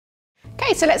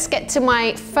Okay, so let's get to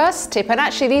my first tip, and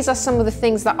actually these are some of the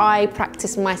things that I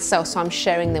practice myself, so I'm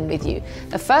sharing them with you.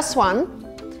 The first one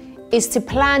is to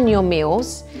plan your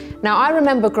meals. Now, I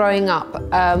remember growing up,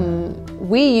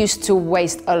 we used to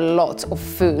waste a lot of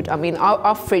food. I mean,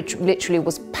 our fridge literally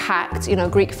was packed. You know,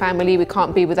 Greek family, we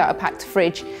can't be without a packed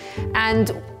fridge.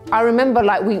 And I remember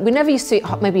like we never used to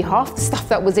eat maybe half the stuff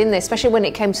that was in there, especially when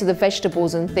it came to the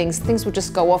vegetables and things. Things would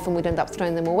just go off and we'd end up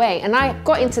throwing them away. And I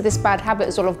got into this bad habit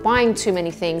as well of buying too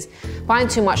many things, buying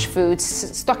too much food,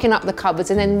 stocking up the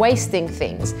cupboards and then wasting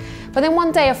things. But then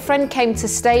one day a friend came to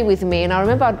stay with me, and I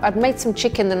remember I'd made some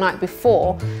chicken the night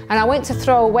before, and I went to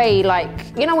throw away, like,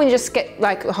 you know when you just get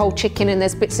like a whole chicken and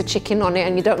there's bits of chicken on it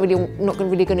and you not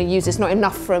really going to use it, it's not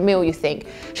enough for a meal, you think.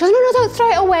 She goes, no, don't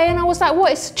throw it away. And I was like,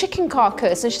 what, it's a chicken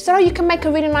carcass? And she said, oh, you can make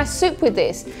a really nice soup with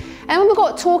this. And when we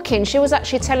got talking, she was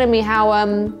actually telling me how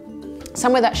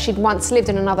somewhere that she'd once lived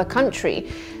in another country,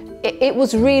 it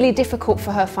was really difficult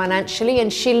for her financially,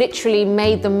 and she literally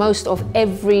made the most of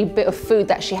every bit of food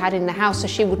that she had in the house, so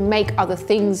she would make other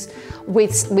things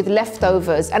with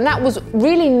leftovers. And that was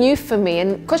really new for me,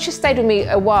 and because she stayed with me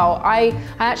a while, I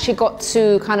actually got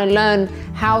to kind of learn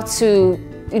how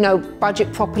to, you know,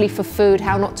 budget properly for food,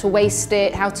 how not to waste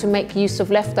it, how to make use of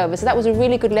leftovers. So that was a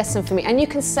really good lesson for me, and you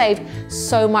can save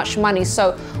so much money.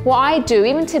 So what I do,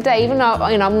 even today, even though,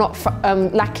 you know, I'm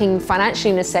not lacking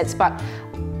financially in a sense, but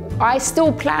I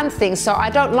still plan things, so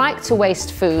I don't like to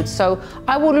waste food. So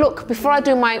I will look, before I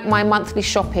do my monthly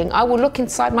shopping, I will look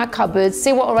inside my cupboards,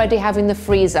 see what I already have in the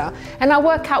freezer, and I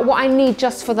work out what I need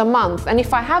just for the month. And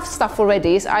if I have stuff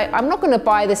already, I'm not going to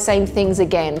buy the same things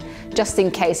again, just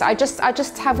in case. I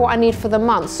just have what I need for the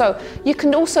month. So you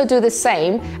can also do the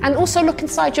same, and also look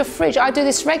inside your fridge. I do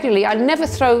this regularly. I never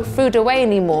throw food away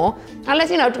anymore, unless,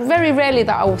 you know, very rarely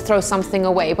that I will throw something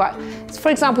away. But for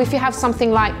example, if you have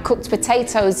something like cooked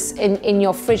potatoes in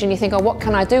your fridge and you think, oh, what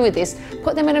can I do with this?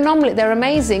 Put them in an omelette, they're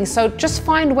amazing. So just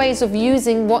find ways of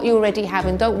using what you already have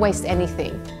and don't waste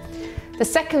anything. The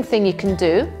second thing you can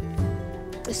do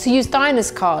is to use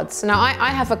diners cards. Now I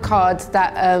have a card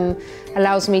that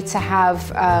allows me to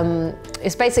have,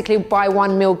 it's basically buy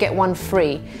one meal, get one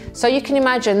free. So you can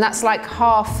imagine that's like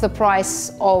half the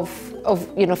price of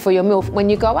you know, for your meal when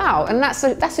you go out, and that's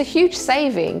a huge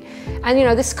saving. And you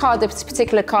know, this card, this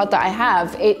particular card that I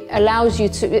have, it allows you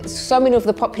to, so many of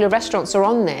the popular restaurants are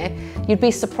on there, you'd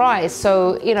be surprised.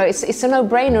 So you know, it's a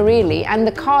no-brainer really, and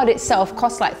the card itself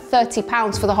costs like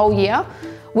 £30 for the whole year,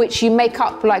 which you make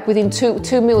up like within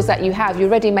two meals that you have, you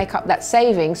already make up that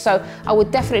saving. So I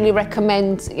would definitely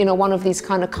recommend, you know, one of these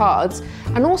kind of cards.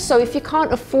 And also, if you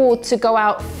can't afford to go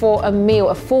out for a meal,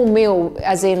 a full meal,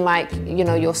 as in like, you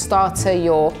know, your starter,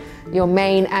 your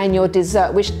main and your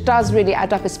dessert, which does really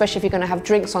add up, especially if you're going to have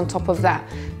drinks on top of that.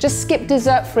 Just skip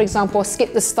dessert, for example, or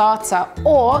skip the starter,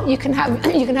 or you can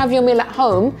have your meal at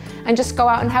home and just go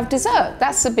out and have dessert.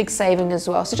 That's a big saving as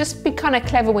well. So just be kind of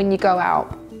clever when you go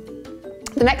out.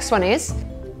 The next one is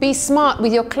be smart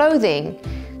with your clothing.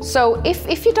 So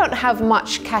if you don't have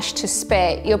much cash to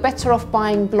spare, you're better off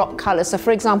buying block colors. So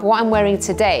for example, what I'm wearing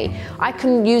today, I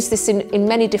can use this in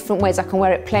many different ways. I can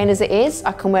wear it plain as it is.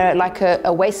 I can wear it like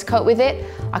a waistcoat with it.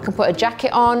 I can put a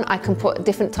jacket on. I can put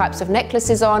different types of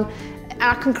necklaces on. And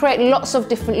I can create lots of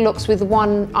different looks with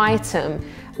one item,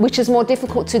 which is more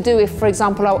difficult to do if, for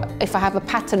example, if I have a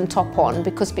pattern top on,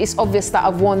 because it's obvious that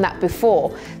I've worn that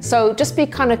before. So just be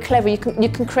kind of clever. You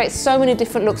can create so many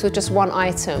different looks with just one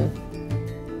item.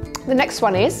 The next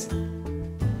one is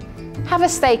have a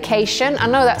staycation. I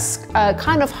know that's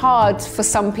kind of hard for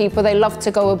some people. They love to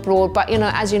go abroad, but you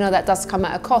know, as you know, that does come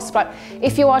at a cost. But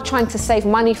if you are trying to save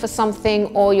money for something,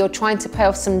 or you're trying to pay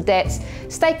off some debts,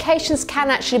 staycations can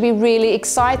actually be really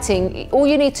exciting. All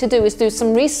you need to do is do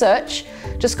some research.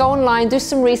 Just go online, do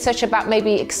some research about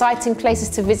maybe exciting places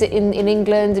to visit in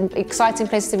England, and exciting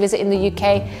places to visit in the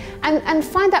UK, and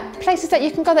find out places that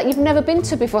you can go that you've never been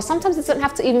to before. Sometimes it doesn't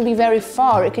have to even be very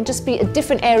far. It can just be a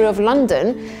different area of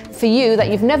London for you that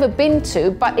you've never been to,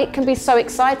 but it can be so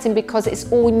exciting because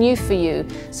it's all new for you.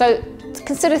 So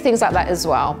consider things like that as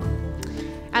well.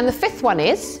 And the fifth one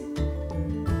is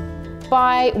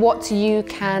buy what you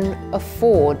can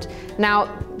afford. Now,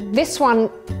 this one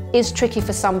is tricky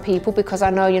for some people because I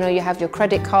know, you know, you have your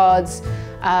credit cards,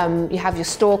 you have your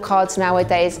store cards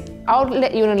nowadays. I'll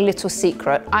let you in a little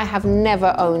secret. I have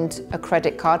never owned a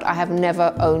credit card. I have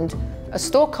never owned a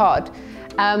store card.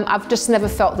 I've just never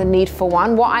felt the need for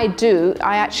one. What I do,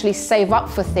 I actually save up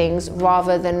for things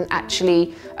rather than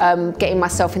actually getting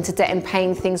myself into debt and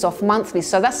paying things off monthly.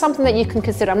 So that's something that you can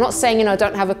consider. I'm not saying, you know,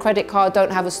 don't have a credit card,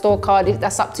 don't have a store card.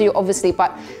 That's up to you, obviously.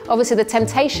 But obviously the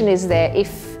temptation is there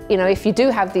if you do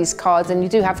have these cards and you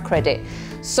do have credit.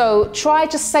 So try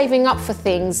just saving up for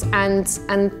things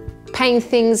and paying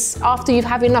things after you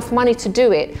have enough money to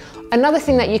do it. Another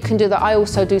thing that you can do that I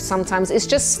also do sometimes is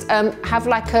just have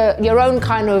like your own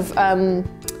kind of,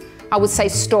 I would say,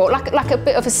 store, like a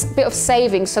bit of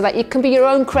savings, so that it can be your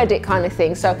own credit kind of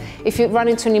thing. So if you run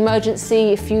into an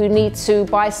emergency, if you need to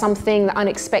buy something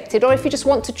unexpected, or if you just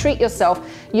want to treat yourself,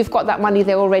 you've got that money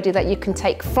there already that you can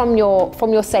take from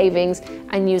your savings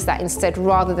and use that instead,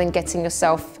 rather than getting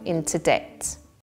yourself into debt.